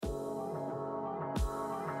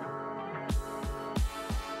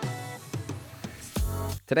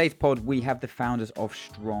Today's pod, we have the founders of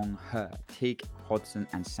Strongher, Tig, Hodson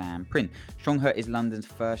and Sam Prynne. Strongher is London's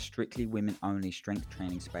first strictly women-only strength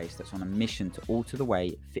training space that's on a mission to alter the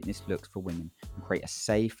way fitness looks for women and create a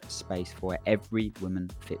safe space for where every woman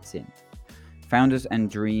fits in. Founders and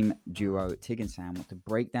dream duo Tig and Sam want to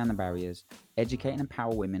break down the barriers, educate and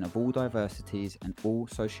empower women of all diversities and all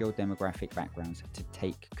socio-demographic backgrounds to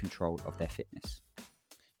take control of their fitness.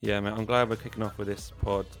 Yeah, mate, I'm glad we're kicking off with this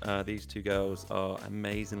pod. These two girls are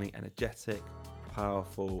amazingly energetic,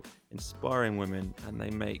 powerful, inspiring women, and they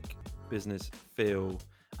make business feel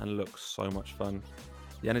and look so much fun.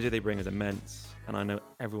 The energy they bring is immense, and I know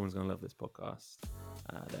everyone's going to love this podcast.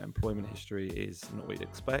 Their employment history is not what you'd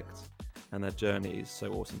expect, and their journey is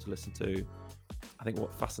so awesome to listen to. I think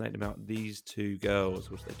what fascinated about these two girls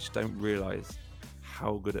was they just don't realise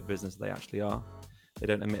how good at business they actually are. They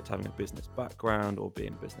don't admit to having a business background or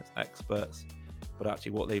being business experts, but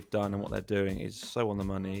actually what they've done and what they're doing is so on the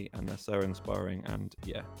money, and they're so inspiring, and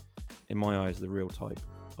yeah, in my eyes, the real type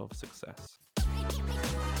of success.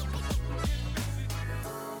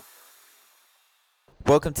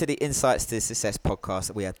 Welcome to the Insights to Success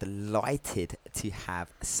podcast. We are delighted to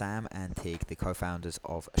have Sam and Tig, the co-founders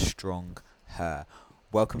of Strongher.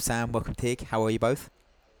 Welcome, Sam. Welcome, Tig. How are you both?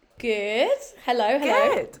 Good. Hello.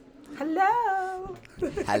 Good. Hello.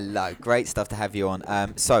 Hello. Great stuff to have you on.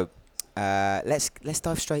 So let's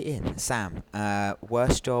dive straight in. Sam,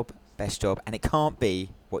 worst job, best job, and it can't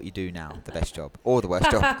be what you do now, the best job or the worst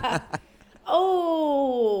job.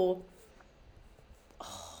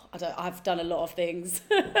 I've done a lot of things.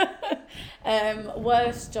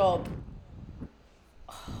 Worst job.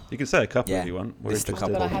 You can say a couple if you want.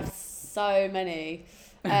 I have so many.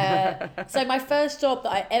 So my first job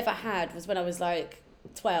that I ever had was when I was like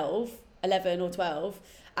 11 or 12,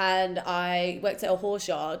 and I worked at a horse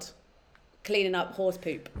yard cleaning up horse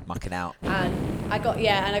poop. Mucking out. And I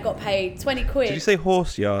got paid 20 quid. Did you say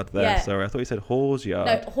horse yard there? Yeah. Sorry, I thought you said horse yard.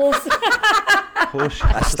 No, horse. Horse.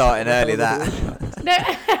 That's starting early, that.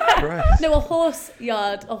 No, a horse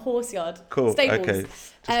yard. Cool. Stables. Okay.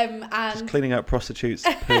 And just cleaning out prostitutes'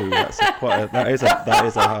 poo. That is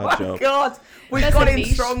a hard job. God, we've That's got a in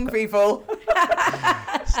niche. strong people.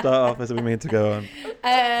 Start off as we mean to go on.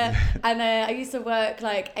 I used to work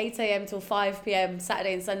like 8 a.m. till 5 p.m.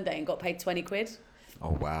 Saturday and Sunday and got paid 20 quid.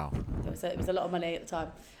 Oh, wow. It was a lot of money at the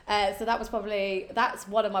time. So that's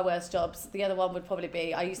one of my worst jobs. The other one would probably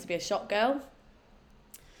be, I used to be a shop girl.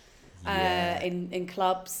 In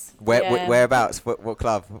clubs. Whereabouts? What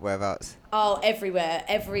club? Whereabouts? Oh, everywhere.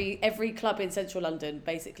 Every club in central London,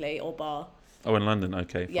 basically, or bar. Oh, in London,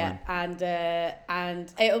 okay, fine.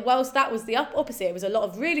 Yeah, whilst that was the opposite, it was a lot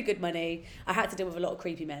of really good money. I had to deal with a lot of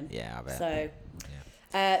creepy men. Yeah, I bet. So,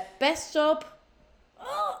 best job.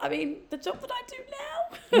 Oh, I mean, the job that I do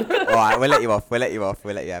now. All right, we'll let you off. We'll let you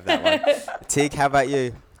have that one. Tig, how about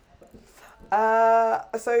you?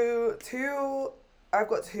 I've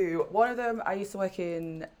got two. One of them, I used to work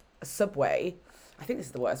in a Subway. I think this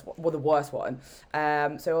is the worst one.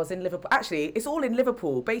 So I was in Liverpool. Actually, it's all in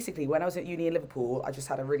Liverpool. Basically, when I was at uni in Liverpool, I just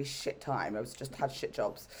had a really shit time. Had shit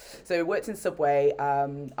jobs. So I worked in Subway.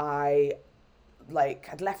 I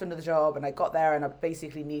had left another job, and I got there, and I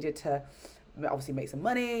basically needed to obviously make some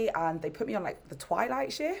money, and they put me on like the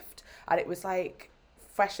twilight shift, and it was like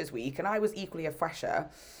freshers week, and I was equally a fresher,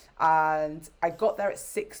 and I got there at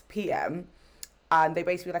 6 p.m. and they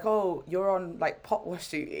basically were like, oh, you're on like pot wash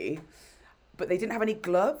duty, but they didn't have any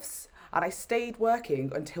gloves, and I stayed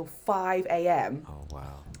working until 5 a.m. Oh,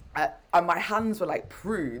 wow. And my hands were like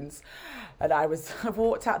prunes, and I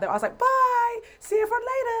walked out there. I was like, bye, see you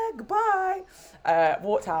later, goodbye.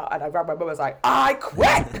 Walked out, and I grabbed my mum. I was like, I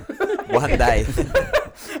quit. One day.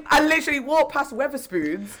 I literally walked past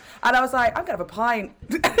Weatherspoons, and I was like, I'm gonna have a pint.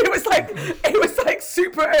 It was like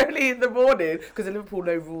super early in the morning, because in Liverpool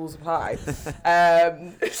no rules apply.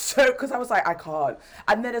 So because I was like, I can't.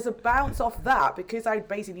 And then as a bounce off that, because I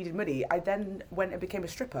basically needed money, I then went and became a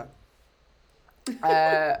stripper.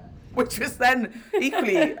 Which was then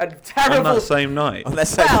equally a terrible. On that same night. On that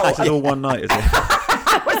same night. It's all one night, is it?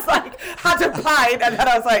 I was like, had a pint, and then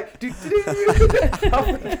I was like,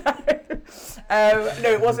 no,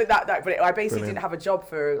 it wasn't that night, but I basically didn't have a job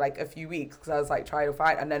for like a few weeks, because I was like trying to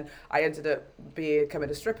find, and then I ended up becoming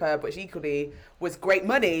a stripper, which equally was great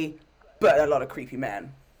money, but a lot of creepy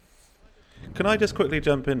men. Can I just quickly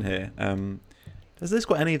jump in here? Has this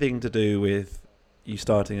got anything to do with you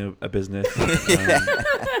starting a business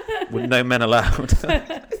with no men allowed?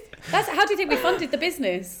 How do you think we funded the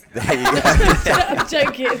business? There you go. I'm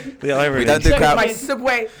joking. The irony. We don't do My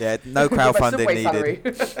Subway. Yeah, no crowdfunding needed.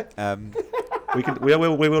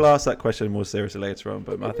 We will ask that question more seriously later on,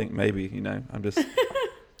 but I think maybe, I'm just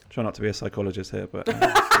Try not to be a psychologist here, but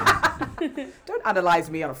Don't analyse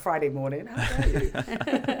me on a Friday morning. How dare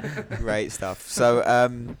you? Great stuff.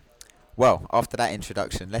 So, well, after that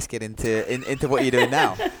introduction, let's get into what you're doing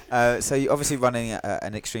now. So you're obviously running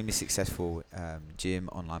an extremely successful gym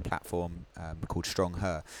online platform called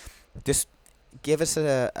Strongher. Just give us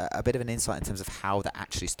a bit of an insight in terms of how that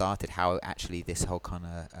actually started, how actually this whole kind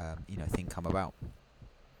of thing come about.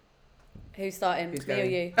 Who's starting? Who's Me or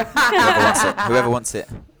going? you? Whoever wants it.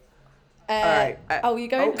 All right. Oh, you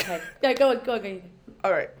going? Oh. Okay. No, go on.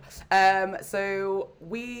 All right. So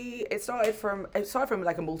it started from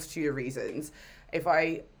like a multitude of reasons.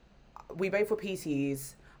 We both were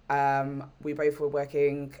PTs. We both were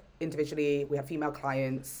working individually. We had female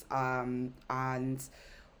clients, and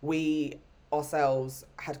we ourselves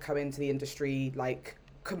had come into the industry like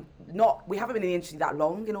we haven't been in the industry that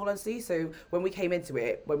long, in all honesty. So when we came into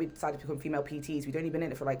it, when we decided to become female PTs, we'd only been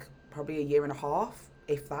in it for like probably a year and a half,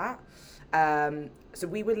 if that. So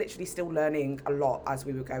we were literally still learning a lot as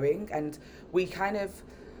we were going, and we kind of,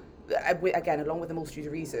 again, along with the multitude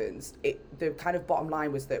of reasons, the kind of bottom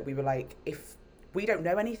line was that we were like, if we don't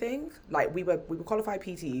know anything, like we were qualified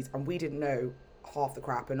PTs and we didn't know half the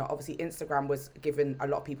crap, and obviously Instagram was giving a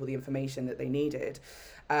lot of people the information that they needed,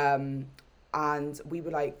 and we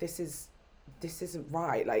were like, this isn't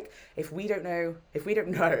right. Like, if we don't know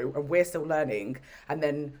and we're still learning, and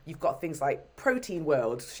then you've got things like Protein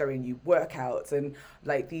World showing you workouts, and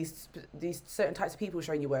like these certain types of people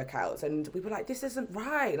showing you workouts, and we were like, this isn't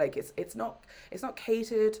right. Like, it's not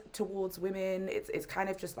catered towards women. It's kind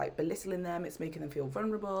of just like belittling them. It's making them feel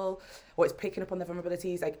vulnerable, or it's picking up on their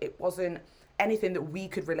vulnerabilities. Like, it wasn't anything that we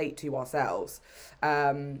could relate to ourselves.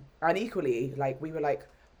 And equally, like,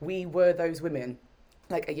 we were those women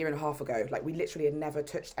like a year and a half ago. Like, we literally had never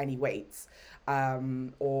touched any weights,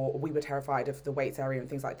 or we were terrified of the weights area and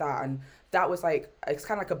things like that. And that was like, it's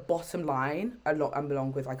kind of like a bottom line,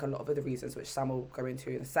 along with like a lot of other reasons, which Sam will go into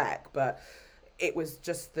in a sec. But it was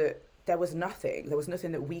just that there was nothing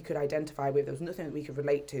that we could identify with. There was nothing that we could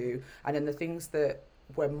relate to. And then the things that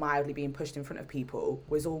were mildly being pushed in front of people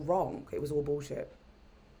was all wrong. It was all bullshit.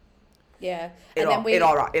 Yeah, In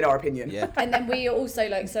our opinion. Yeah. And then we also,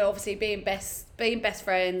 like, so obviously being best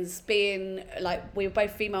friends, being like, we were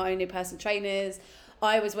both female only personal trainers.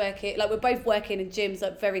 I was working, like, we're both working in gyms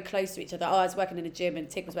like very close to each other. I was working in a gym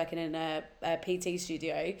and Tig was working in a PT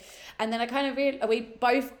studio. And then I kind of we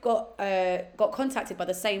both got contacted by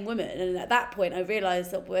the same woman, and at that point I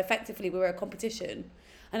realised that we were a competition.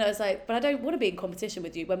 And I was like, but I don't want to be in competition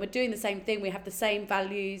with you when we're doing the same thing. We have the same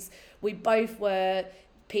values. We both were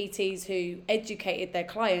PTs who educated their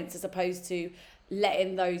clients as opposed to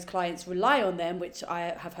letting those clients rely on them, which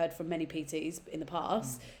I have heard from many PTs in the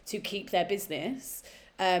past, to keep their business.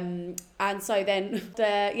 And so then,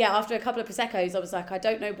 after a couple of Prosecco's, I was like, I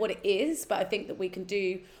don't know what it is, but I think that we can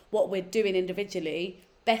do what we're doing individually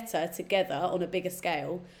better together on a bigger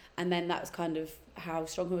scale. And then that was kind of how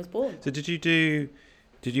Strongher was born. So did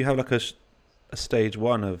you have like a stage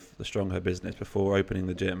one of the Strongher business before opening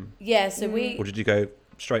the gym? Yeah, so Or did you go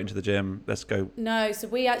straight into the gym? Let's go. No, so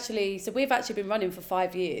we've actually been running for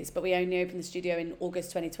 5 years, but we only opened the studio in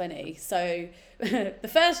August 2020. So the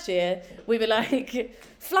first year we were like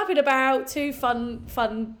flapping about, two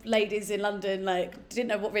fun ladies in London, like didn't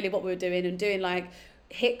know what we were doing, and doing like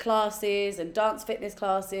HIIT classes and dance fitness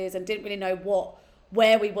classes, and didn't really know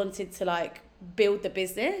where we wanted to like build the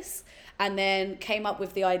business. And then came up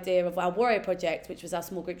with the idea of our Warrior Project, which was our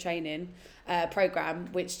small group training program,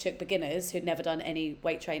 which took beginners who'd never done any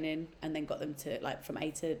weight training and then got them to like from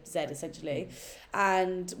A to Z essentially.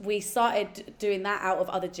 And we started doing that out of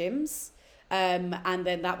other gyms. And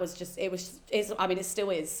then that was just, it still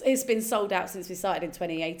is. It's been sold out since we started in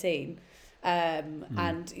 2018. And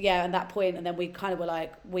at that point, and then we kind of were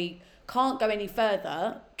like, we can't go any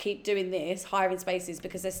further, keep doing this, hiring spaces,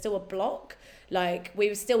 because there's still a block. Like, we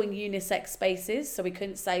were still in unisex spaces, so we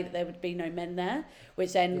couldn't say that there would be no men there,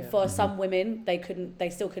 which then for some women, they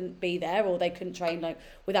still couldn't be there, or they couldn't train like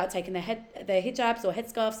without taking their hijabs or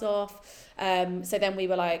headscarves off. So then we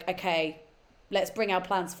were like, okay, let's bring our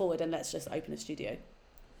plans forward and let's just open a studio.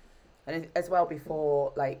 And as well,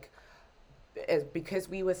 before, like, because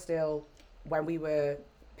we were still, when we were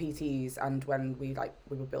PTs and when we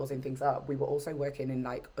were building things up, we were also working in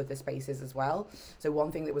like other spaces as well. So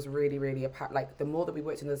one thing that was really, really like, the more that we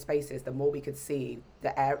worked in those spaces, the more we could see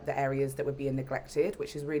the areas that were being neglected,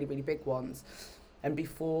 which is really, really big ones. And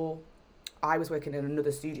before, I was working in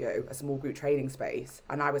another studio, a small group training space,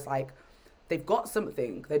 and I was like, they've got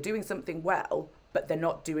something, they're doing something well, but they're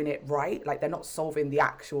not doing it right. Like, they're not solving the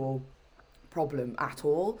actual problem at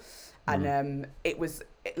all. And it was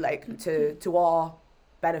like, to our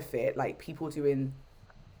benefit, like people doing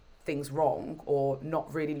things wrong or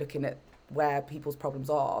not really looking at where people's problems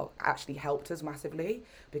are, actually helped us massively,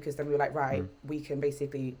 because then we were like, right, we can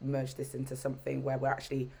basically merge this into something where we're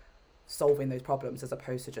actually solving those problems as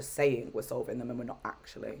opposed to just saying we're solving them and we're not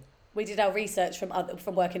actually. We did our research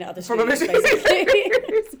from working at other studios, basically.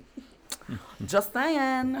 Just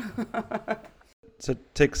saying. So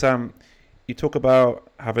Tig Sam, you talk about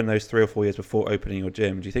having those 3 or 4 years before opening your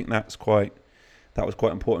gym. Do you think that was quite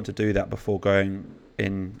important to do that before going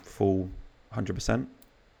in full 100%?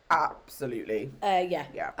 Absolutely.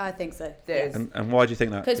 Yeah, I think so. Yes. And why do you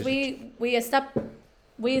think that? Because we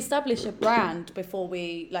established a brand before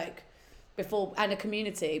and a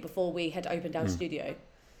community before we had opened our studio.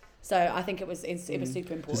 So I think it was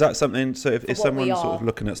super important. Is that something? So if someone's sort of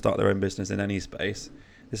looking at start their own business in any space,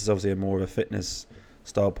 this is obviously more of a fitness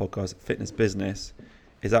style podcast, fitness business.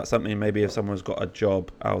 Is that something maybe if someone's got a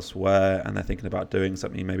job elsewhere and they're thinking about doing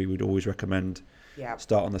something, maybe we'd always recommend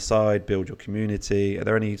start on the side, build your community. Are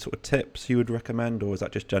there any sort of tips you would recommend, or is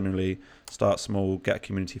that just generally start small, get a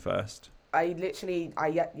community first? Yesterday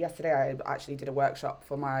I actually did a workshop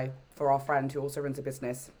for our friend who also runs a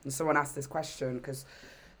business, and someone asked this question because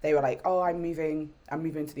they were like, "Oh, I'm moving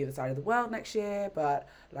to the other side of the world next year, but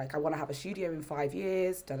like I want to have a studio in 5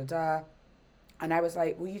 years, da da da." And I was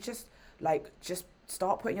like, "Well, you just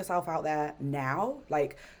start putting yourself out there now."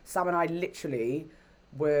 Like Sam and I literally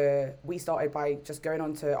we started by just going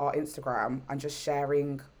onto our Instagram and just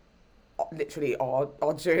sharing literally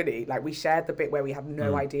our journey. Like we shared the bit where we have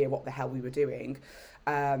no idea what the hell we were doing,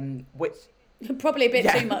 which probably a bit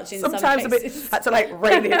too much in some cases. Sometimes a bit had to like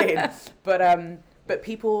rein it in. But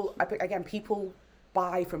people, again, people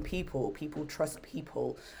buy from people trust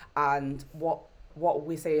people, and what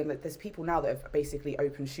we're saying, that there's people now that have basically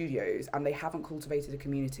opened studios and they haven't cultivated a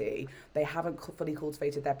community, they haven't fully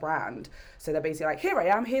cultivated their brand, so they're basically like, here I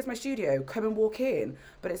am, here's my studio, come and walk in,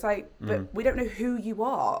 but it's like, but we don't know who you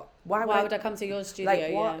are. Why would I come to your studio?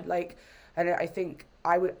 Like what? Yeah. Like, and I think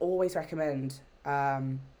I would always recommend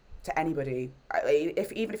to anybody, even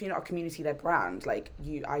if you're not a community-led brand, like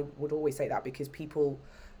I would always say that, because people,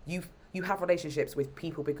 you have relationships with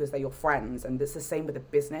people because they're your friends, and it's the same with a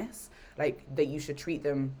business. Like that, you should treat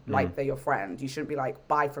them like they're your friend. You shouldn't be like,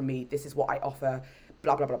 buy from me, this is what I offer,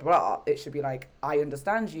 blah blah blah blah. It should be like, I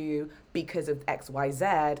understand you because of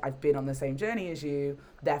XYZ. I've been on the same journey as you,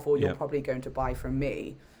 therefore you're probably going to buy from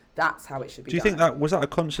me. That's how it should be. Do you think that was a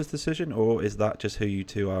conscious decision, or is that just who you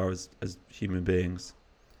two are as human beings?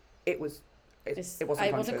 It wasn't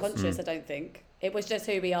conscious. I don't think it was just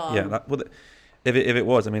who we are. Yeah, if it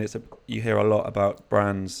was, I mean, you hear a lot about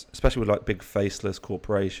brands, especially with like big faceless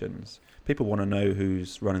corporations. People want to know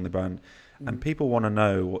who's running the brand, and people want to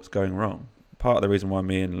know what's going wrong. Part of the reason why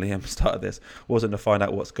me and Liam started this wasn't to find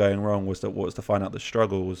out what's going wrong, was to find out the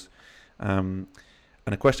struggles. And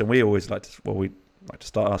a question we always like to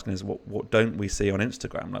start asking is, what don't we see on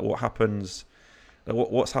Instagram? Like what happens? Like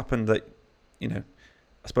what's happened that, I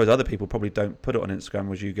suppose other people probably don't put it on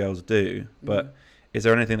Instagram as you girls do, but is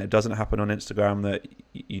there anything that doesn't happen on Instagram that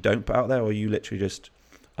you don't put out there, or you literally just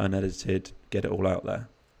unedited, get it all out there?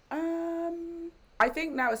 I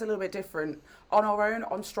think now it's a little bit different. On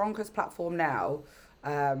Strongher's platform now,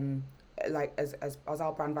 like as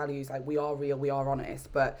our brand values, like we are real, we are honest,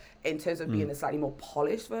 but in terms of being a slightly more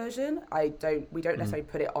polished version, we don't necessarily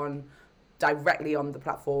put it on directly on that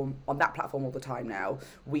platform all the time now.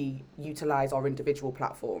 We utilize our individual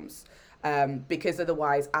platforms. Because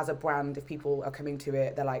otherwise, as a brand, if people are coming to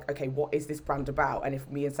it, they're like, okay, what is this brand about? And if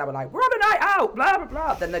me and Sam are like, we're on a night out, blah, blah,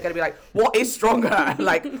 blah, then they're going to be like, what is Strongher?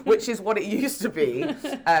 Like, which is what it used to be,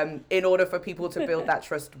 in order for people to build that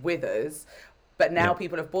trust with us. But now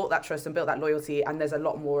people have bought that trust and built that loyalty, and there's a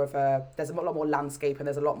lot more landscape, and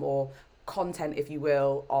there's a lot more content, if you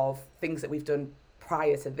will, of things that we've done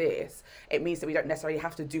prior to this. It means that we don't necessarily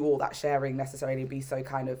have to do all that sharing necessarily, be so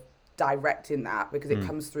kind of direct in that, because it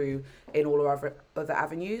comes through in all our other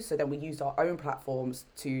avenues. So then we use our own platforms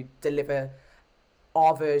to deliver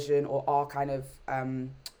our version, or our kind of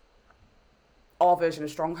our version of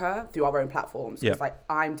Strongher through our own platforms. So it's like,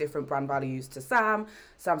 I'm different brand values to Sam's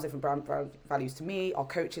different brand values to me. Our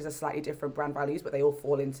coaches are slightly different brand values, but they all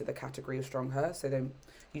fall into the category of Strongher. So then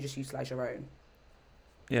you just utilize your own.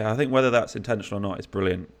 Yeah, I think whether that's intentional or not is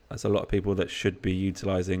brilliant. There's a lot of people that should be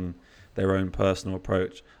utilizing their own personal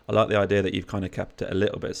approach. I like the idea that you've kind of kept it a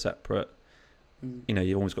little bit separate.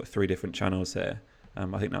 You've almost got 3 different channels here.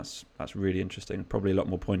 I think that's really interesting. Probably a lot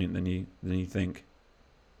more poignant than you think.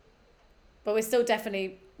 But we're still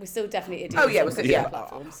definitely idiots. Oh yeah,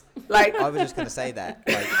 platforms. Like, I was just going to say that.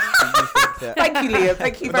 Like, do you think that? Thank you, Liam.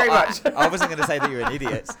 Thank you very much. I wasn't going to say that you're an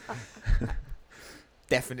idiot.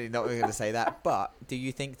 definitely not going to say that. But do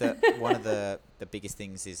you think that one of the biggest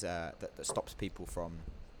things is that stops people from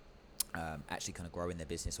actually kind of growing their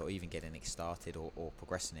business or even getting it started or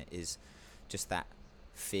progressing it is just that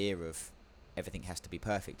fear of everything has to be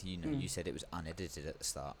perfect? You know, you said it was unedited at the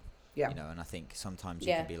start. Yeah. You know, and I think sometimes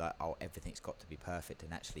you can be like, oh, everything's got to be perfect,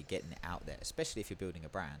 and actually getting it out there, especially if you're building a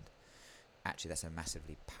brand, actually that's a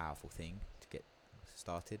massively powerful thing to get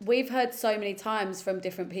started. We've heard so many times from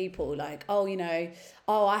different people, like, oh, you know,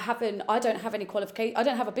 oh, I don't have any qualification. I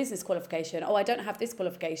don't have a business qualification. Oh, I don't have this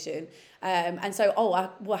qualification. And so,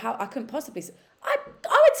 I couldn't possibly. I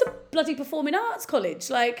went to bloody performing arts college.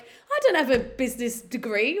 Like, I don't have a business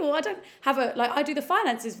degree, or I don't have I do the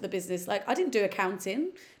finances for the business. Like, I didn't do accounting.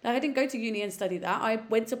 Like, I didn't go to uni and study that. I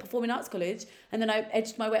went to performing arts college, and then I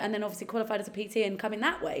edged my way, and then obviously qualified as a PT and come in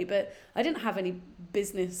that way. But I didn't have any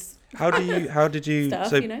business. How did you? Stuff,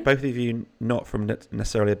 so you know? Both of you not from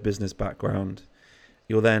necessarily a business background,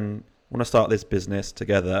 you'll then want to start this business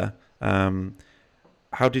together.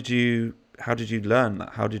 How did you learn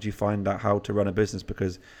that? How did you find out how to run a business?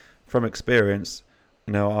 Because from experience,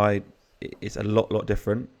 you know, it's a lot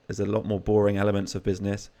different. There's a lot more boring elements of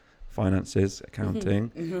business, finances,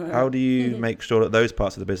 accounting. How do you make sure that those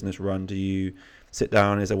parts of the business run? Do you sit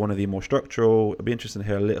down? Is there one of you more structural? I'd be interested to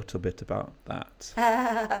hear a little bit about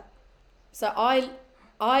that. So I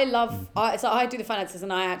do the finances,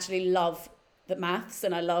 and I actually love the maths,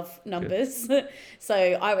 and I love numbers. So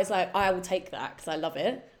I was like, I will take that because I love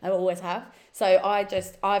it. I always have. So I've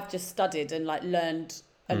just studied and like learned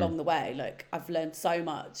along the way. Like, I've learned so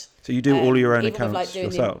much. So you do all your own even with, accounts like,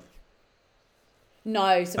 yourself?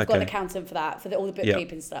 No, so we've got an Okay. accountant for that, all the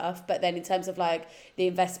bookkeeping stuff. But then in terms of like the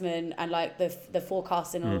investment and like the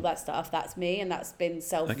forecasting and all that stuff, that's me, and that's been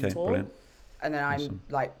self-taught. Okay, brilliant. And then I'm Awesome.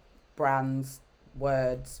 like brands,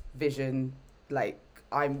 words, vision, like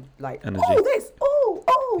I'm like, Energy. oh, this,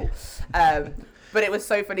 but it was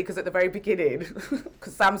so funny because at the very beginning,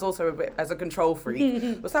 because Sam's also a bit as a control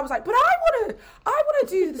freak, but Sam was like, but I want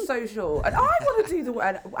to do the social, and I want to do the,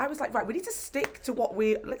 and I was like, right, we need to stick to what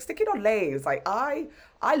stick it on lanes. Like, I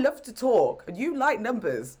love to talk, and you like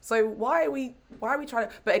numbers, so why are we trying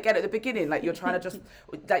to? But again, at the beginning, like, you're trying to just,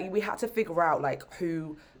 like, we had to figure out like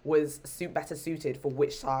who was better suited for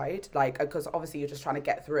which side, like, because obviously you're just trying to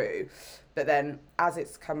get through. But then as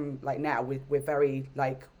it's come, like, now we're very,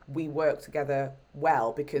 like, we work together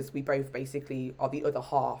well because we both basically are the other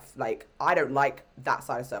half. Like, I don't like that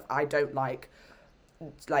side of stuff. I don't like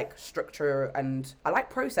structure, and I like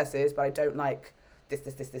processes, but I don't like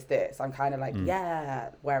this. I'm kind of like,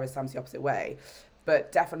 whereas Sam's the opposite way.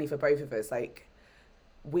 But definitely for both of us, like,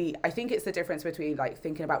 I think it's the difference between like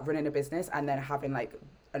thinking about running a business and then having like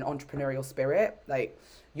an entrepreneurial spirit. Like,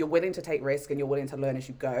 you're willing to take risk and you're willing to learn as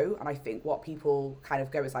you go. And I think what people kind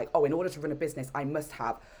of go is like, oh, in order to run a business, I must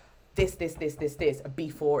have this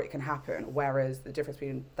before it can happen. Whereas the difference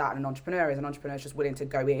between that and an entrepreneur is just willing to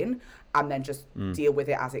go in and then just deal with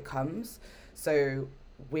it as it comes. So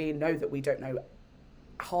we know that we don't know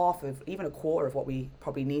half of, even a quarter of what we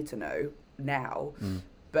probably need to know now.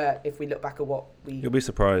 But if we look back at what You'll be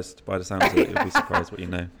surprised by the sounds of it. You'll be surprised what you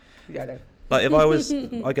know. Yeah, I know. Like,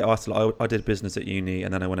 if I get asked, like, I did business at uni,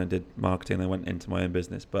 and then I went and did marketing, and I went into my own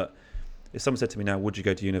business. But if someone said to me now, would you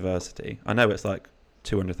go to university? I know it's like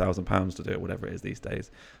 £200,000 to do it, whatever it is these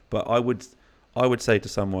days. But I would say to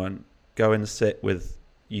someone, go and sit with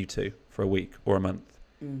you two for a week or a month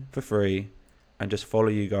for free, and just follow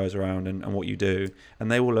you guys around and what you do.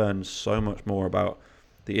 And they will learn so much more about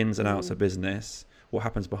the ins and outs of business, what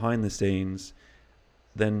happens behind the scenes,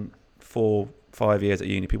 than 4-5 years at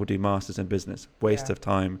uni. People do masters in business, waste of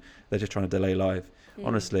time. They're just trying to delay life.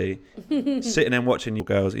 Honestly, sitting and watching you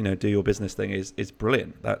girls, you know, do your business thing is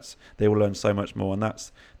brilliant. They will learn so much more, and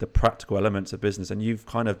that's the practical elements of business. And you've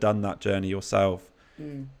kind of done that journey yourself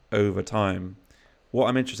over time. What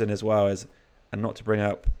I'm interested in as well is, and not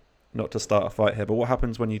to start a fight here, but what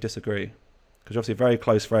happens when you disagree? Because you're obviously very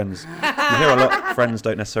close friends. You hear a lot, friends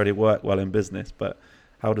don't necessarily work well in business, but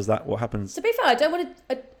what happens? To be fair, I don't want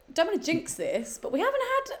to jinx this, but we haven't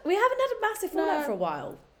had a massive fallout for a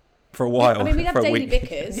while. For a while. I mean, we have for a daily week.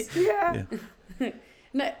 bickers. Yeah.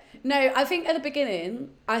 No, I think at the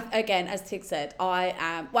beginning, again, as Tig said,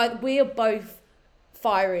 we are both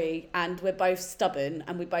fiery and we're both stubborn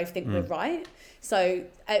and we both think we're right. So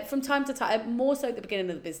from time to time, more so at the beginning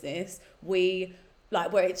of the business, we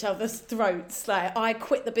like were at each other's throats. Like, I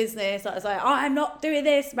quit the business. I was like, I'm not doing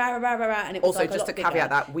this. Rah, rah, rah, rah, and it was Also, like just to caveat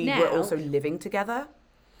that, we were also living together.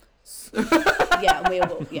 Yeah, and we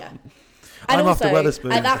all, yeah. And I'm also, after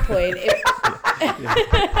Wetherspoons. at that point,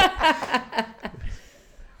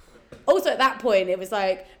 also at that point, it was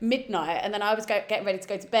like midnight, and then I was getting ready to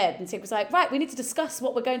go to bed, and Tig was like, right, we need to discuss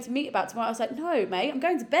what we're going to meet about tomorrow. I was like, no, mate, I'm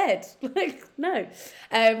going to bed. Like, no.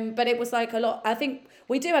 But it was like a lot. I think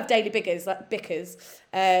we do have daily bickers.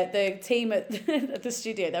 The team at the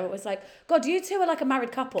studio, they were always like, God, you two are like a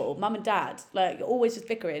married couple, mum and dad. Like, you're always just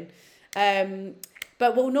bickering.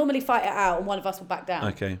 But we'll normally fight it out, and one of us will back down.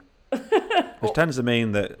 Okay. Which tends to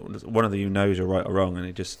mean that one of you knows you're right or wrong, and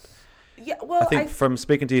it just... Yeah, well, I think from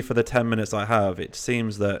speaking to you for the 10 minutes I have, it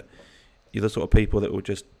seems that you're the sort of people that will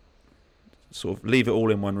just sort of leave it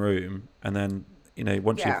all in one room, and then, you know,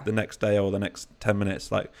 once you the next day or the next 10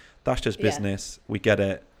 minutes, like, that's just business. We get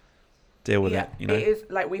it. Deal with it, you know? It is,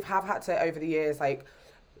 like, we've had to, over the years, like,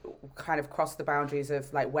 kind of cross the boundaries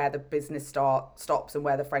of, like, where the business stops and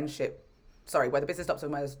where the friendship... Sorry, where the business stops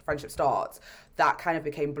and where the friendship starts. That kind of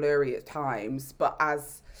became blurry at times. But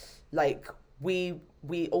as, like, we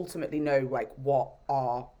ultimately know, like, what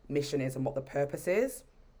our mission is and what the purpose is.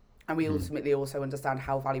 And we ultimately also understand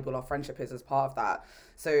how valuable our friendship is as part of that.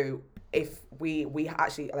 So if we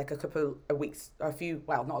actually, like, not a couple of weeks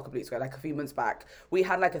ago, like a few months back, we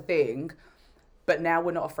had, like, a thing, but now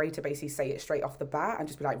we're not afraid to basically say it straight off the bat and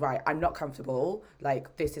just be like, right, I'm not comfortable.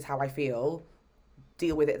 Like, this is how I feel.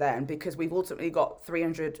 Deal with it then, because we've ultimately got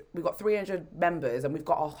 300 members and we've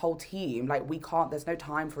got our whole team. Like, we can't, there's no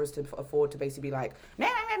time for us to afford to basically be like, nah.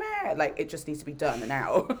 Like, it just needs to be done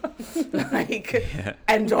now. Like,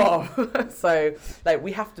 end of. So, like,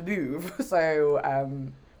 we have to move. So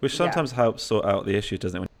which sometimes helps sort out the issues,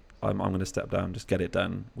 doesn't it? I'm going to step down, just get it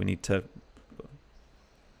done. We need to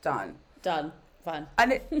done Fine.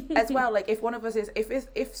 And it, as well, like, if one of us is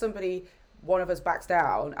one of us backs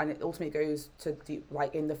down and it ultimately goes to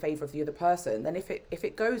like in the favor of the other person, then if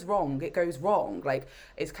it goes wrong, it goes wrong. Like,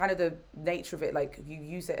 it's kind of the nature of it. Like, you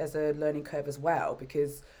use it as a learning curve as well,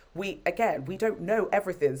 because we don't know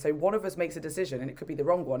everything. So one of us makes a decision and it could be the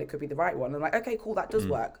wrong one, it could be the right one, and like, okay, cool, that does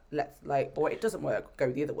work, let's, like, or it doesn't work,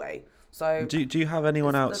 go the other way. So do you have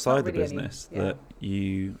anyone outside the business that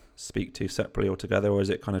you speak to separately or together, or is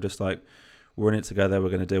it kind of just like, we're in it together, we're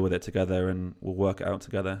going to deal with it together, and we'll work it out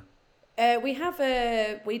together? We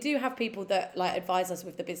do have people that, like, advise us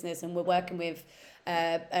with the business, and we're working with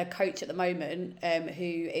a coach at the moment who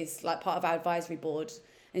is, like, part of our advisory board,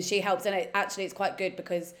 and she helps. And it's quite good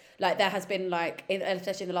because, like, there has been, like,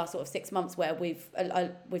 especially in the last sort of 6 months, where we've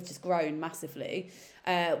just grown massively.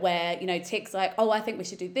 Where, you know, Tig's like, oh, I think we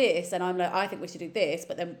should do this, and I'm like, I think we should do this,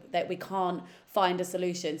 but then that we can't find a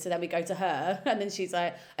solution, so then we go to her, and then she's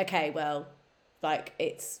like, okay, well, like,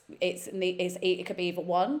 it could be either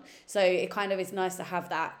one. So it kind of is nice to have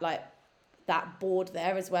that, like, that board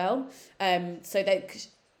there as well. So that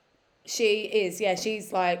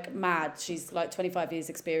she's like mad. She's like 25 years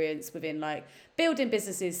experience within, like, building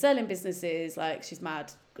businesses, selling businesses. Like, she's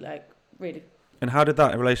mad, like, really. And how did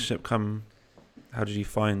that relationship come? How did you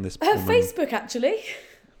find this woman? Facebook, actually.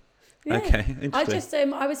 Yeah. Okay, interesting. I just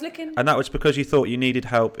I was looking, and that was because you thought you needed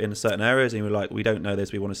help in certain areas, and you were like, we don't know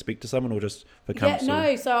this, we want to speak to someone, or just for counsel? Yeah,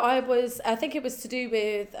 no. So I think it was to do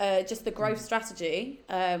with just the growth strategy,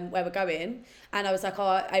 where we're going, and I was like,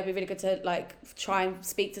 oh, it'd be really good to, like, try and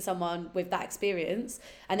speak to someone with that experience.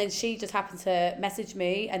 And then she just happened to message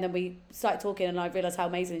me, and then we started talking, and I realised how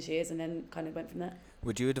amazing she is, and then kind of went from there.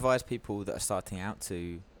 Would you advise people that are starting out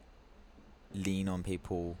to lean on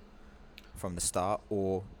people from the start,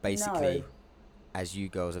 or basically, as you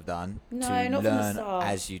girls have done, not to from the learn start.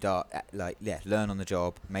 as you learn on the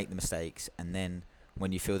job, make the mistakes, and then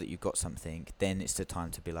when you feel that you've got something, then it's the time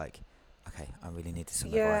to be like, okay, I really need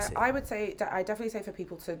some advice here. I would say, I definitely say for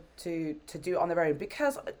people to do it on their own,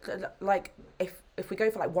 because, like, if we go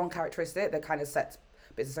for, like, one characteristic that kind of sets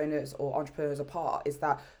business owners or entrepreneurs apart, is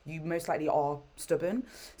that you most likely are stubborn.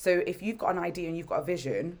 So if you've got an idea and you've got a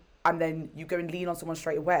vision, and then you go and lean on someone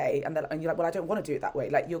straight away, and you're like, well, I don't want to do it that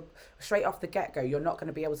way. Like, you're straight off the get-go, you're not going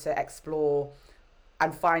to be able to explore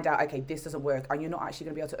and find out, okay, this doesn't work, and you're not actually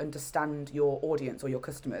going to be able to understand your audience or your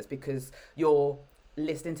customers because you're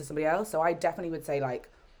listening to somebody else. So I definitely would say, like,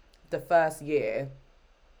 the first year,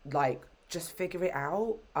 like, just figure it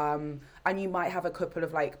out. And you might have a couple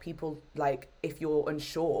of, like, people, like, if you're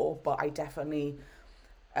unsure, but I definitely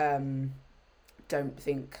don't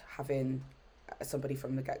think having somebody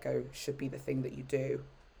from the get-go should be the thing that you do,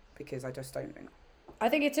 because I just don't think. I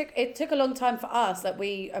think it took a long time for us. Like,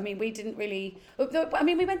 we didn't really.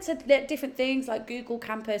 We went to different things like Google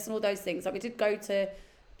Campus and all those things. Like, we did go to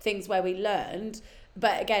things where we learned,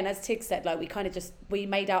 but again, as Tig said, like, we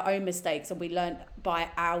made our own mistakes and we learned by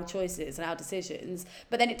our choices and our decisions.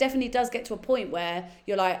 But then it definitely does get to a point where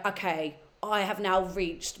you're like, okay, I have now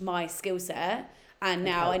reached my skill set, and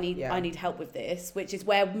now help, I need help with this, which is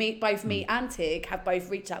where both me and Tig have both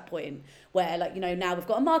reached that point where, like, you know, now we've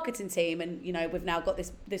got a marketing team, and, you know, we've now got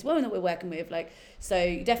this woman that we're working with, like, so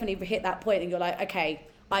you definitely hit that point and you're like, okay,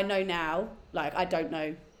 I know now, like, I don't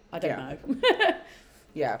know.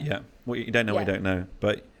 Yeah. What you don't know, what you Yeah. don't know.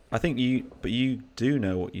 But I think you do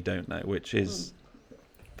know what you don't know, which is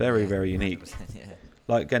very, very unique. 100%, yeah.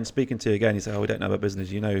 Like, again, speaking to you again, you say, oh, we don't know about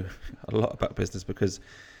business. You know a lot about business, because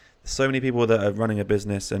there's so many people that are running a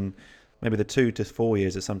business, and maybe the 2 to 4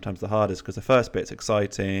 years is sometimes the hardest, because the first bit's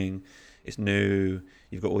exciting, it's new,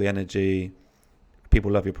 you've got all the energy,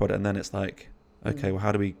 people love your product, and then it's like, okay, well,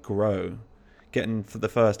 how do we grow? Getting for the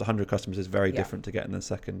first 100 customers is very different to getting the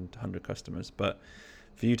second 100 customers. But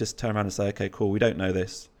for you to turn around and say, okay, cool, we don't know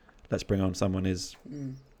this, let's bring on someone, is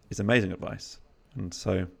amazing advice. And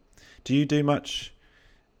so, do you do much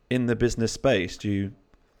in the business space? I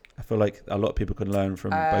feel like a lot of people can learn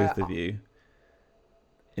from both of you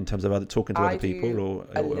in terms of talking to other people, or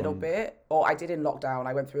a little bit. Or I did in lockdown.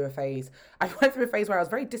 I went through a phase where I was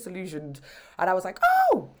very disillusioned, and I was like,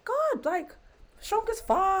 oh God, like, Strongher's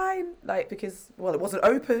fine, like, because, well, it wasn't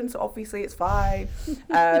open, so obviously it's fine.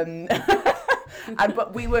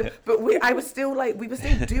 We were still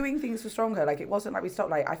doing things for Strongher. Like, it wasn't like we stopped.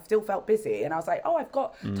 Like, I still felt busy, and I was like, oh, I've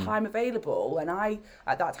got time available. And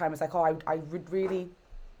at that time, was like, oh, I would really.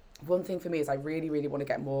 One thing for me is I really, really want to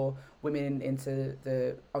get more women into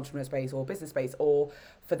the entrepreneur space or business space, or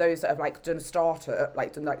for those that have, like, done a startup,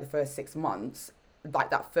 like, done, like, the first 6 months,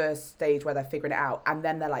 like that first stage where they're figuring it out, and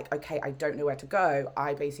then they're like, okay, I don't know where to go.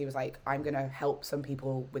 I basically was like, I'm going to help some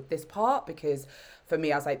people with this part, because for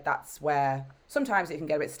me, I was like, that's where sometimes it can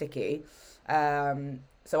get a bit sticky.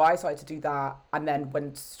 So I started to do that. And then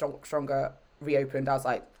when Strongher reopened, I was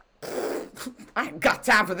like, I ain't got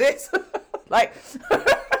time for this. Like,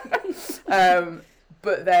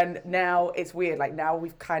 but then now it's weird. Like, now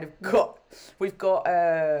we've got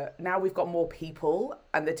more people,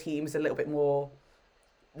 and the team's a little bit more,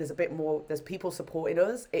 there's people supporting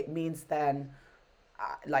us. It means then,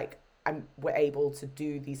 we're able to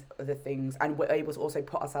do these other things, and we're able to also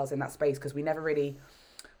put ourselves in that space, because we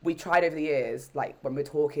tried over the years, like, when we're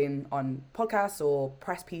talking on podcasts or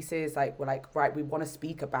press pieces, like, we're like, right, we want to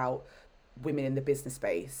speak about women in the business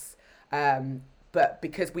space. But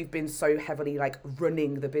because we've been so heavily, like,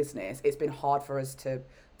 running the business, it's been hard for us to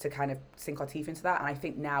kind of sink our teeth into that. And I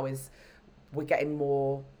think now we're getting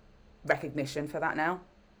more recognition for that now.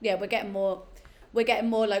 Yeah, we're getting more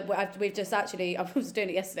like, we've just actually, I was doing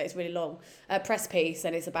it yesterday, it's really long, a press piece,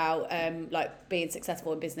 and it's about like being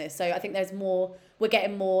successful in business. So I think we're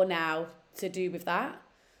getting more now to do with that.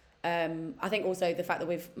 I think also the fact that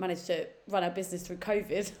we've managed to run our business through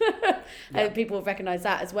COVID, and people have recognised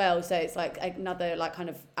that as well. So it's like another, like, kind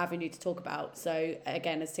of avenue to talk about. So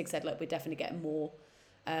again, as Tig said, look, we're definitely getting more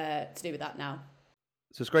to do with that now.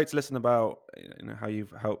 So it's great to listen about, you know, how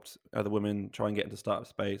you've helped other women try and get into startup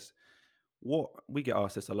space. We get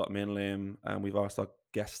asked this a lot, me and Liam, and we've asked our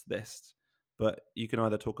guests this, but you can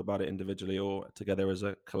either talk about it individually or together as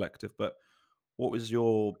a collective. But what was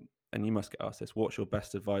and you must get asked this, what's your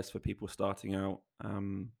best advice for people starting out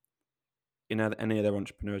in any of their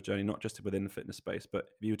entrepreneur journey, not just within the fitness space, but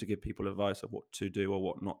if you were to give people advice of what to do or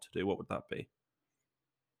what not to do, what would that be?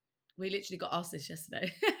 We literally got asked this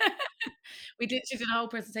yesterday. We literally did a whole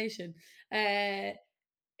presentation. I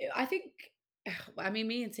think, I mean,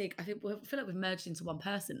 me and Tig, I think we feel like we've merged into one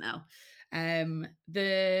person now. I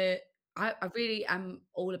really am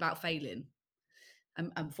all about failing.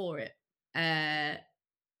 I'm for it.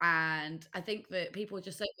 And I think that people are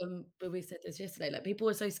just so, when we said this yesterday, like, people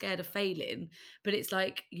are so scared of failing, but it's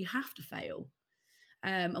like, you have to fail.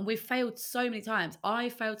 And we've failed so many times. I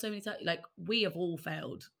failed so many times. Like, we have all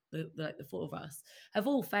failed. The 4 of us have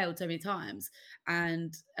all failed so many times.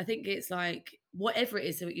 And I think it's like, whatever it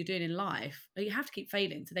is that you're doing in life, you have to keep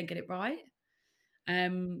failing to then get it right.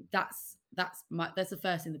 That's the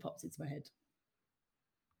first thing that pops into my head.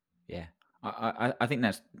 Yeah, I think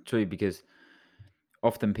that's true, because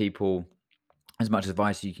often people, as much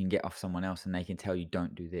advice you can get off someone else, and they can tell you,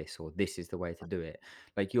 don't do this, or this is the way to do it.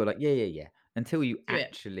 Like, you're like, yeah, until you Do it.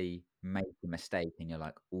 actually make a mistake and you're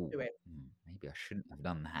like, oh, Do it. maybe I shouldn't have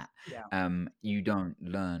done that. Yeah. You don't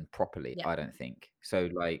learn properly, Yeah. I don't think. So,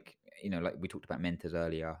 like, you know, like we talked about mentors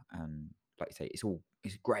earlier, like you say, it's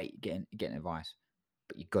great getting advice,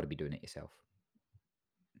 but you've got to be doing it yourself.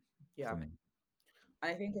 Yeah. For me.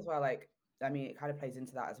 And I think as well, like, I mean, it kind of plays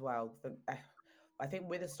into that as well. I think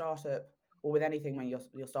with a startup, or with anything when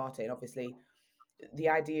you're starting, obviously, the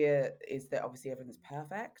idea is that obviously everything's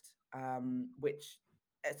perfect, which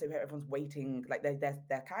so everyone's waiting, like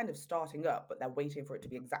they're kind of starting up, but they're waiting for it to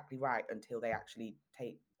be exactly right until they actually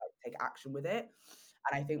take action with it.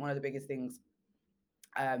 And I think one of the biggest things,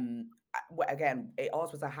 again,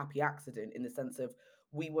 ours was a happy accident in the sense of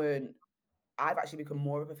we weren't. I've actually become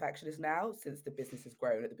more of a perfectionist now since the business has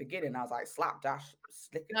grown. At the beginning, I was like slapdash,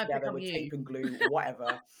 stick it I've together become with you. tape and glue,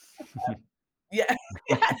 whatever. Yeah,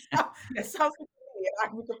 yeah, sounds good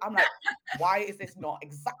to me. I'm like, why is this not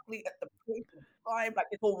exactly at the point of time? Like,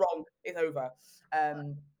 it's all wrong. It's over.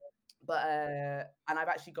 But and I've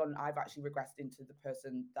actually regressed into the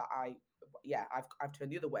person that I've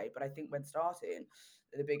turned the other way. But I think when starting,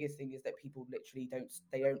 the biggest thing is that people literally don't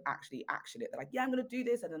actually action it. They're like, yeah, I'm gonna do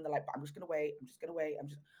this, and then they're like, but I'm just gonna wait.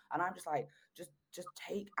 And I'm just like, just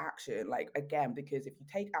take action. Like, again, because if you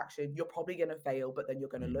take action, you're probably gonna fail, but then you're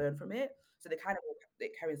gonna learn from it. So it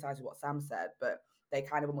coincides with what Sam said, but they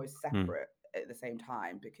kind of almost separate at the same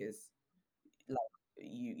time, because like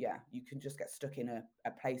you can just get stuck in a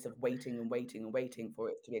place of waiting and waiting and waiting for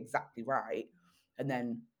it to be exactly right, and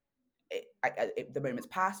then the moment's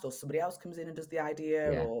passed, or somebody else comes in and does the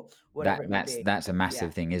idea, or whatever it may be. That's a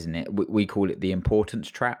massive thing, isn't it? We call it the importance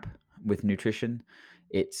trap with nutrition.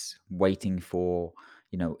 It's waiting for,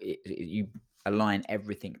 you align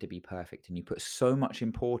everything to be perfect, and you put so much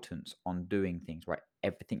importance on doing things right.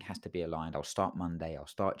 Everything has to be aligned. I'll start Monday, I'll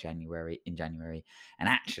start January, and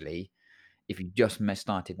actually, if you just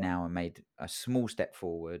started now and made a small step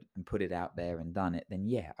forward and put it out there and done it, then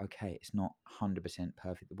yeah, okay, it's not 100%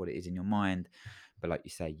 perfect what it is in your mind, but like you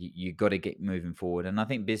say, you got to get moving forward. And I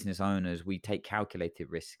think business owners, we take calculated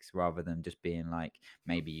risks rather than just being like,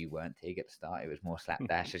 maybe you weren't Tig at the start, it was more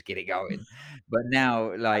slapdash, just get it going. But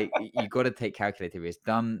now, like, you got to take calculated risks.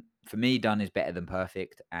 Done is better than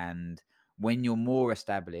perfect. And when you're more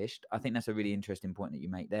established, I think that's a really interesting point that you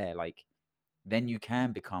make there. Like, then you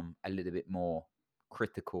can become a little bit more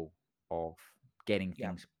critical of getting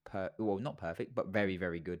things not perfect, but very,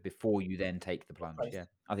 very good before you then take the plunge. Yeah,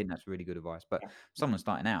 I think that's really good advice. But someone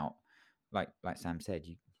starting out, like Sam said,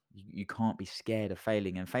 you can't be scared of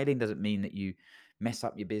failing, and failing doesn't mean that you mess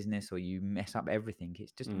up your business or you mess up everything.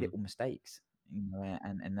 It's just little mistakes,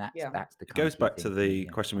 and that's the It kind of goes key back thing to for me, the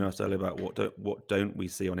question we asked earlier about what don't we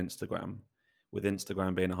see on Instagram, with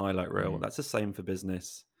Instagram being a highlight reel. That's the same for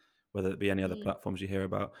business, whether it be any other platforms you hear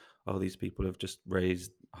about. Oh, these people have just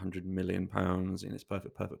raised £100 million and it's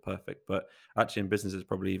perfect. But actually in business, it's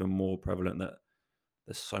probably even more prevalent that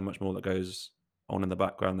there's so much more that goes on in the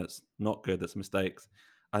background that's not good, that's mistakes.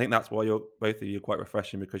 I think that's why both of you are quite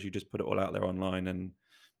refreshing, because you just put it all out there online, and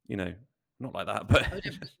not like that, but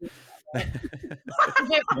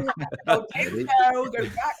Go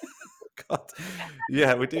back. God.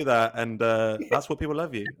 Yeah, we do that, and that's what people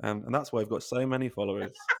love you, and that's why we've got so many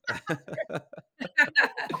followers.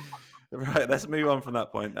 Right, let's move on from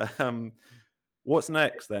that point. What's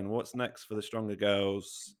next then? What's next for the Stronger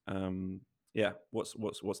Girls?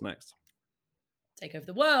 What's next? Take over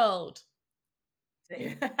the world.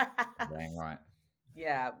 Dang right.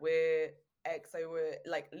 Yeah, we're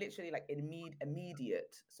like literally like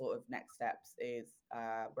immediate sort of next steps is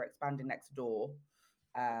we're expanding next door.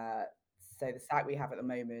 So the site we have at the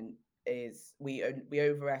moment is we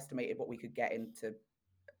overestimated what we could get into,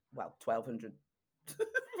 1,200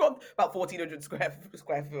 about 1,400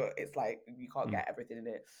 square foot. It's like you can't get everything in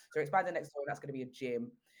it. So we're expanding next door. That's going to be a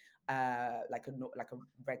gym, like a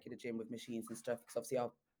regular gym with machines and stuff. Because obviously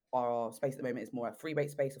our space at the moment is more a free weight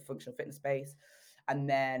space, a functional fitness space. And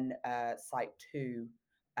then site 2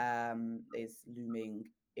 is looming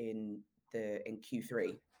in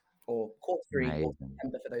Q3 or quarter 3 or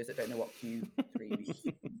September, for those that don't know what Q3 means.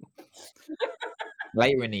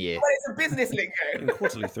 Later in the year. Well, it's a business lingo. In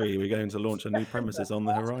quarterly 3, we're going to launch a new premises on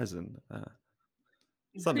the horizon.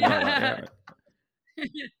 Something like that.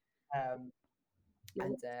 Yeah.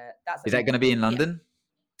 And that's Is that going to be in London?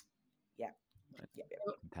 Yeah.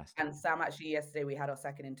 Fantastic. And Sam, actually, yesterday we had our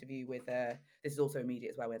second interview with. This is also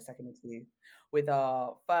immediate as well. We had a second interview with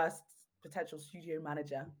our first potential studio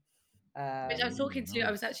manager. Which I was talking to.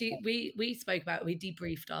 I was actually we spoke about. We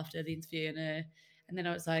debriefed after the interview, and then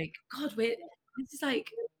I was like, God, this is like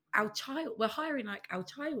our child. We're hiring like our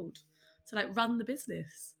child to like run the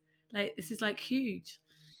business. Like, this is like huge.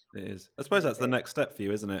 It is. I suppose that's the next step for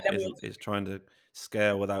you, isn't it? Is trying to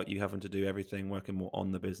scale without you having to do everything, working more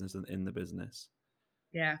on the business than in the business.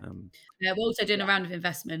 Yeah. We're also doing a round of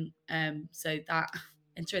investment. So that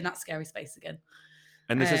entering that scary space again.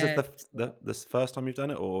 And this is the first time you've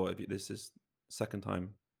done it, or this is second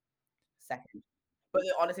time? Second. But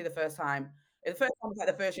honestly, the first time was like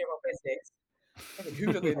the first year of our business.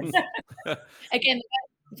 Hooligans. Again,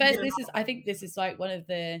 first, I think this is like one of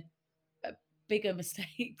the bigger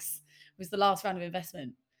mistakes was the last round of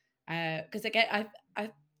investment. Because again, I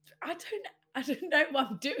don't know what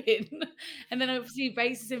I'm doing. And then I obviously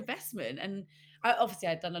raised this investment, and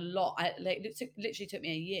I'd done a lot. Literally took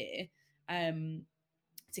me a year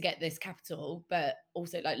to get this capital, but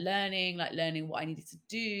also learning what I needed to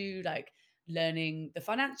do, learning the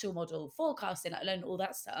financial model, forecasting, learning all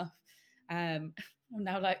that stuff. I'm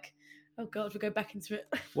now oh God, we'll go back into it.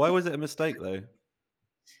 Why was it a mistake though?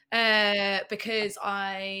 Because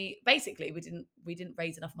we didn't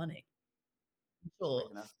raise enough money. Sure.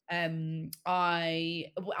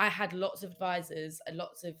 I had lots of advisors and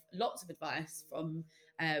lots of advice from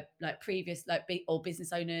previous or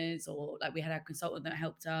business owners, or we had a consultant that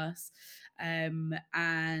helped us, and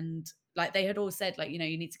they had all said you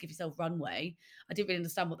need to give yourself runway. I didn't really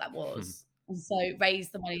understand what that was, and so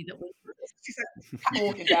raised the money that we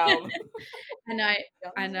walking down. and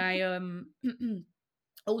I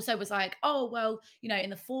also was like, oh well, in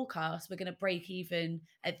the forecast we're going to break even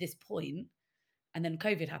at this point. And then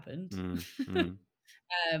COVID happened.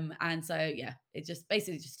 And so, yeah, it just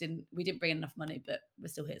basically we didn't bring in enough money, but we're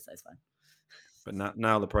still here, so it's fine. But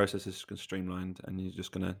now the process is streamlined, and you're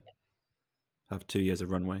just going to have 2 years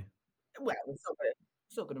of runway. Well, it's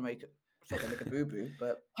not going to make it. It's not going to make a boo-boo,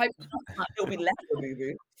 but Hopefully it'll be less of a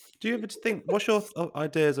boo-boo. Do you ever think, what's your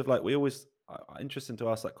ideas of we always, interesting to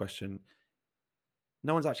ask that question.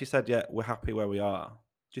 No one's actually said yet, we're happy where we are.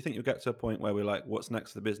 Do you think you'll get to a point where we're like, what's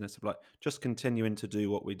next for the business of just continuing to do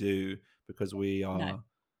what we do because we are? No.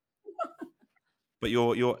 But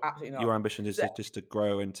your Absolutely not. your ambition is just to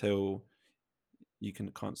grow until you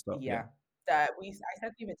can't stop. Yeah. I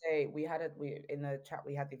said the other day, in the chat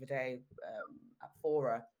we had the other day at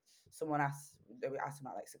Fora, someone asked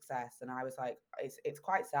about success, and I was like, it's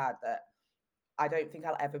quite sad that I don't think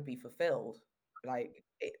I'll ever be fulfilled.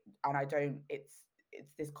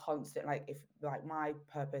 It's this constant, if my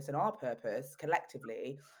purpose and our purpose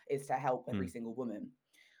collectively is to help every single woman.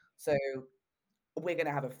 So we're going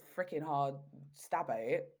to have a freaking hard stab at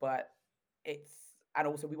it, but and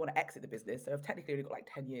also we want to exit the business. So I've technically only got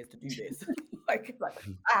 10 years to do this. It's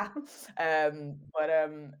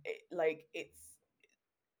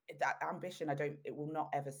that ambition. It will not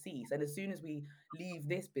ever cease. And as soon as we leave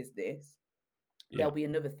this business, there'll be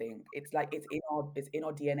another thing. It's in our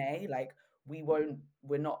DNA. We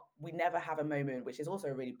never have a moment, which is also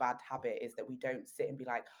a really bad habit, is that we don't sit and be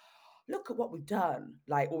like, look at what we've done.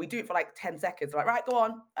 Or we do it for 10 seconds. Right, go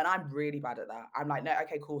on. And I'm really bad at that. I'm like, no,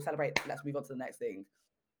 okay, cool, celebrate. Let's move on to the next thing.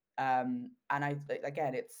 And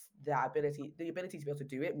it's the ability to be able to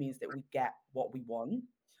do it means that we get what we want,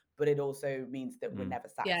 but it also means that we're never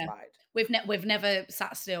satisfied. We've never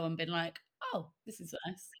sat still and been like, oh, this is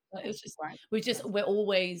nice. It's just we're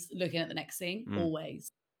always looking at the next thing,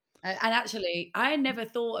 always. And actually, I never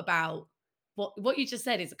thought about what you just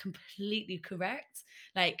said is completely correct.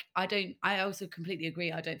 I also completely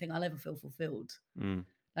agree. I don't think I'll ever feel fulfilled.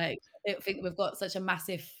 I think we've got such a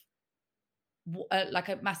massive, a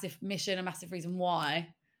massive mission, a massive reason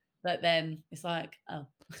why, that then it's like, oh.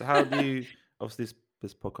 So how do you? Obviously,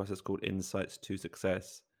 this podcast is called Insights to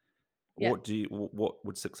Success. Yeah. What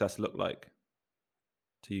would success look like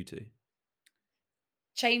to you two?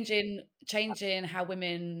 Changing how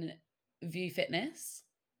women view fitness.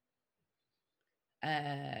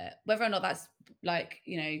 Whether or not that's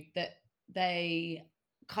that they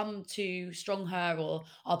come to Strongher or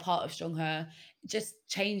are part of Strongher, just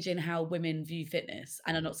changing how women view fitness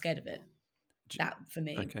and are not scared of it. That for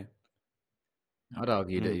me. Okay. I'd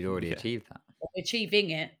argue that you'd already achieved that. We're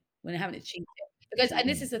achieving it when we haven't achieved it. Because, and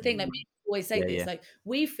this is the thing, we always say this,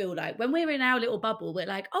 we feel like when we're in our little bubble, we're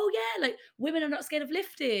like, oh yeah, women are not scared of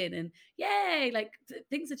lifting, and yay,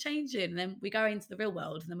 things are changing. And then we go into the real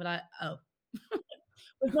world, and then we're like, oh,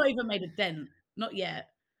 we've not even made a dent, not yet.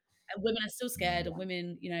 And women are still scared, and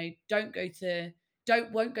women, won't go to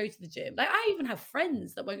the gym. I even have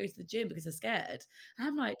friends that won't go to the gym because they're scared. And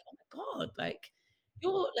I'm like, oh my God,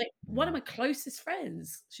 you're one of my closest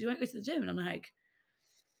friends. She won't go to the gym. And I'm like,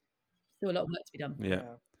 still a lot of work to be done.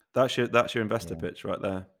 Yeah. That's your investor pitch right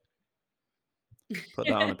there. Put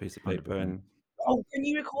that on a piece of paper and. Oh, can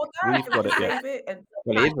you record that? We've got it. Yeah.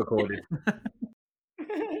 Well, it is recorded.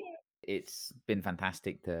 It's been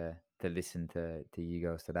fantastic to listen to you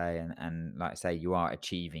girls today, and like I say, you are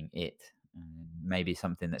achieving it. Maybe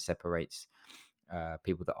something that separates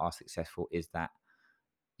people that are successful is that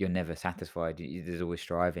you're never satisfied. There's always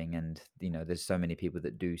striving, and there's so many people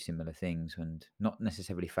that do similar things and not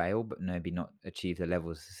necessarily fail, but maybe not achieve the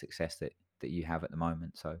levels of success that you have at the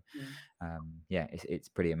moment. So it's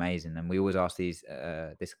pretty amazing. And we always ask this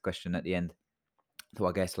question at the end: So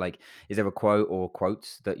I guess, like, is there a quote or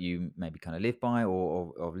quotes that you maybe kind of live by,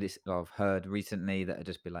 or heard recently that would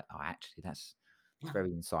just be like, oh, actually, that's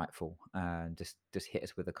very insightful. Just hit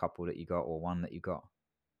us with a couple that you got, or one that you got.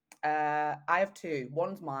 I have two.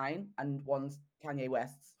 One's mine and one's Kanye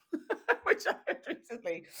West's, which I heard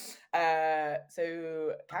recently.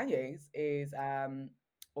 So Kanye's is,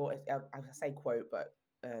 or I say quote, but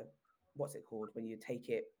what's it called when you take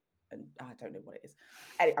it? And I don't know what it is.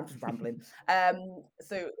 Anyway, I'm just rambling.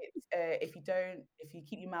 So it's, if you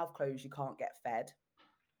keep your mouth closed, you can't get fed.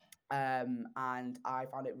 And I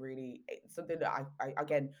found it's something that I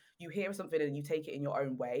again, you hear something and you take it in your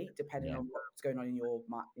own way, depending Yeah. on what's going on in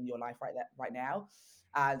your life right now.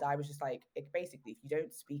 And I was just like, basically, if you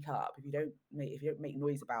don't speak up, if you don't make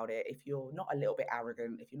noise about it, if you're not a little bit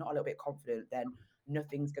arrogant, if you're not a little bit confident, then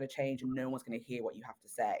nothing's going to change and no one's going to hear what you have to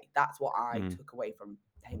say. That's what I took away from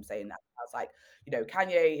him saying that. I was like,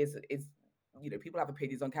 Kanye is people have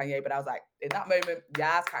opinions on Kanye, but I was like, in that moment,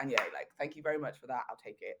 yes, Kanye, like, thank you very much for that. I'll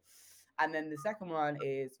take it. And then the second one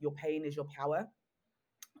is your pain is your power.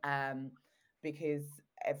 Because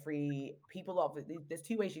there's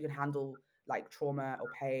two ways you can handle like trauma or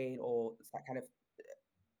pain or that kind of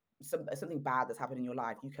something bad that's happened in your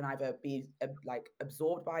life. You can either be like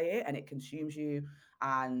absorbed by it and it consumes you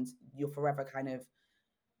and you're forever kind of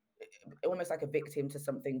almost like a victim to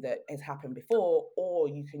something that has happened before, or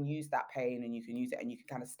you can use that pain and you can use it and you can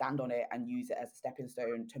kind of stand on it and use it as a stepping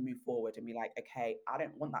stone to move forward and be like, okay, I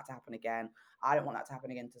don't want that to happen again. I don't want that to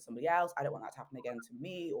happen again to somebody else. I don't want that to happen again to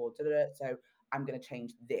me or so I'm going to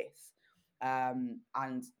change this. And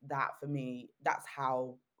that for me, that's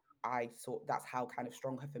how kind of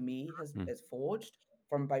Strongher for me has forged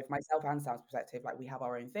from both myself and Sam's perspective. Like we have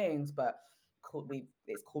our own things, but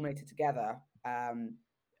it's culminated together.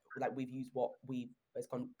 Like we've used it's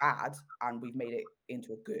gone bad and we've made it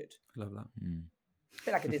into a good. Love that. A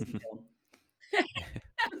bit like a Disney film.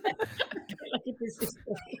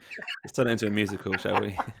 Let's turn it into a musical, shall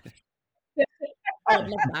we? I'd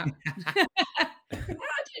love that.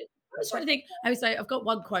 I was trying to think. I was like, I've got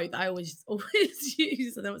one quote that I always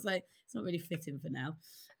use, and I was like, it's not really fitting for now.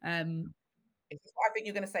 If this is what I think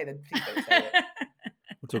you're going to say, then please don't say it.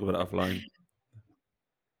 We'll talk about it offline.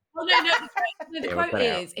 Well, no. The quote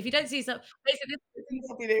is: if you don't see yourself, basically,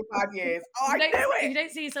 in 5 years. Oh, I knew it. If you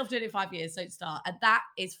don't see yourself doing it in 5 years, don't start. And that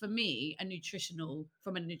is for me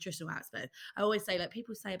from a nutritional aspect. I always say, like,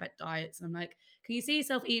 people say about diets, and I'm like, can you see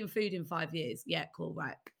yourself eating food in 5 years? Yeah, cool,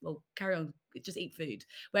 right. Well, carry on, just eat food.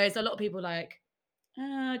 Whereas a lot of people are like,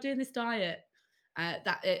 doing this diet.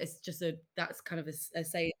 That's kind of a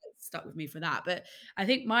say that stuck with me for that. But I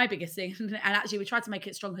think my biggest thing, and actually we tried to make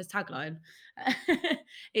it Strongher's tagline,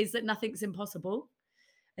 is that nothing's impossible.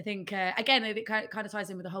 I think again it kind of ties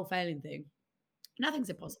in with the whole failing thing. Nothing's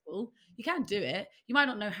impossible. You can do it. You might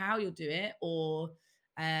not know how you'll do it, or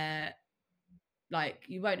like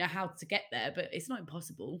you won't know how to get there, but it's not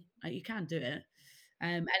impossible. Like, you can do it.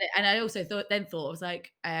 And I also thought I was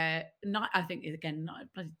like, I think again,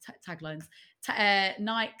 bloody taglines,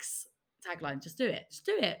 Nike's tagline, just do it. Just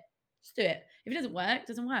do it. Just do it. If it doesn't work, it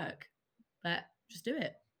doesn't work. But just do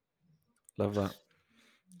it. Love that.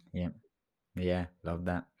 Yeah, love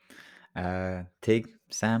that. Tig,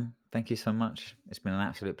 Sam, thank you so much. It's been an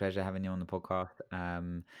absolute pleasure having you on the podcast.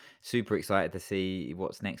 Super excited to see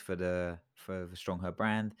what's next for the Strongher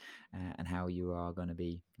brand and how you are going to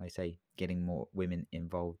be, like I say, getting more women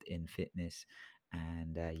involved in fitness.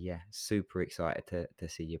 And super excited to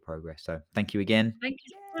see your progress. So thank you again. Thank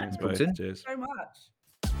you. Thanks, Talk both. soon. Cheers. So much.